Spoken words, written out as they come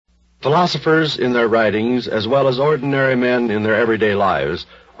Philosophers in their writings, as well as ordinary men in their everyday lives,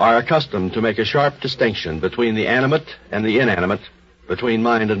 are accustomed to make a sharp distinction between the animate and the inanimate, between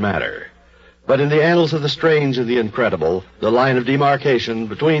mind and matter. But in the annals of the strange and the incredible, the line of demarcation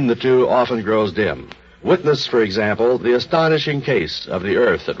between the two often grows dim. Witness, for example, the astonishing case of the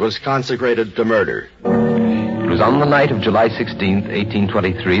earth that was consecrated to murder. It was on the night of July 16th,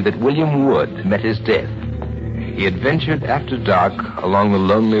 1823, that William Wood met his death. He had ventured after dark along the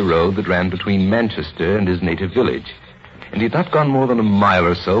lonely road that ran between Manchester and his native village. And he had not gone more than a mile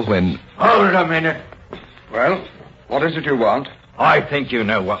or so when... Hold a minute. Well, what is it you want? I think you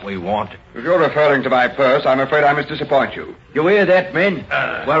know what we want. If you're referring to my purse, I'm afraid I must disappoint you. You hear that, men?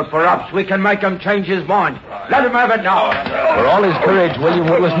 Well, perhaps we can make him change his mind. Let him have it now. For all his courage, William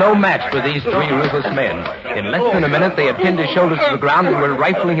Wood was no match for these three ruthless men. In less than a minute, they had pinned his shoulders to the ground and were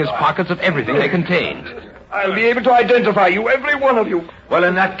rifling his pockets of everything they contained. I'll be able to identify you, every one of you. Well,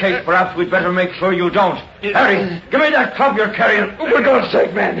 in that case, perhaps we'd better make sure you don't. Harry, give me that club you're carrying. Oh, for God's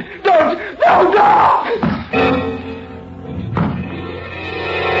sake, man. Don't! No!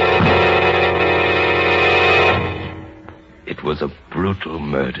 It was a brutal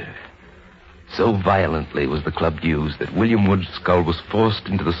murder. So violently was the club used that William Wood's skull was forced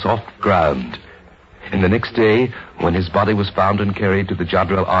into the soft ground. And the next day, when his body was found and carried to the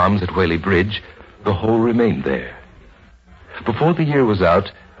Jodrell Arms at Whaley Bridge, the hole remained there. Before the year was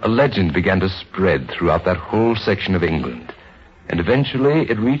out, a legend began to spread throughout that whole section of England. And eventually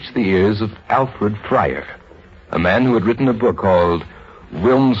it reached the ears of Alfred Fryer, a man who had written a book called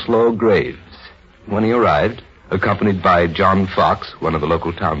Wilmslow Graves. When he arrived, accompanied by John Fox, one of the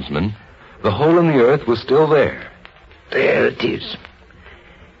local townsmen, the hole in the earth was still there. There it is.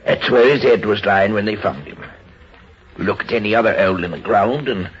 That's where his head was lying when they found him. Look at any other hole in the ground,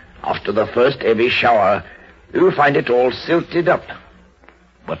 and after the first heavy shower, you'll find it all silted up.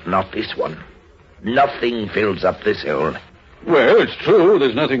 But not this one. Nothing fills up this hole. Well, it's true.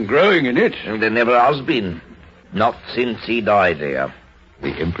 There's nothing growing in it. And there never has been. Not since he died there.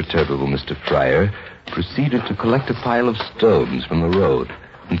 The imperturbable Mr. Fryer proceeded to collect a pile of stones from the road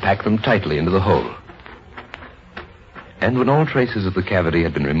and pack them tightly into the hole. And when all traces of the cavity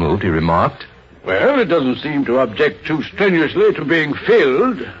had been removed, he remarked, Well, it doesn't seem to object too strenuously to being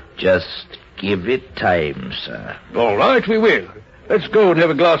filled. Just give it time, sir. All right, we will. Let's go and have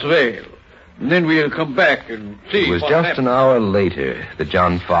a glass of ale. And then we'll come back and see. It was just an hour later that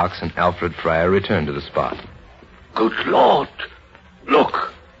John Fox and Alfred Fryer returned to the spot. Good Lord!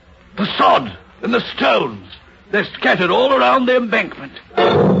 Look! The sod and the stones. They're scattered all around the embankment.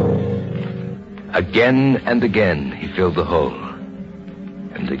 Again and again he filled the hole.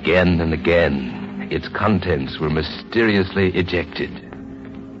 And again, its contents were mysteriously ejected.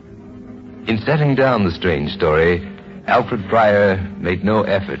 In setting down the strange story, Alfred Fryer made no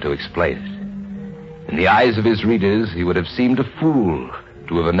effort to explain it. In the eyes of his readers, he would have seemed a fool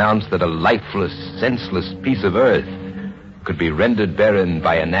to have announced that a lifeless, senseless piece of earth could be rendered barren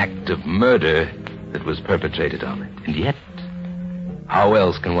by an act of murder that was perpetrated on it. And yet, how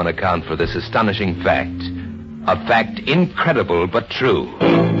else can one account for this astonishing fact? A fact incredible but true.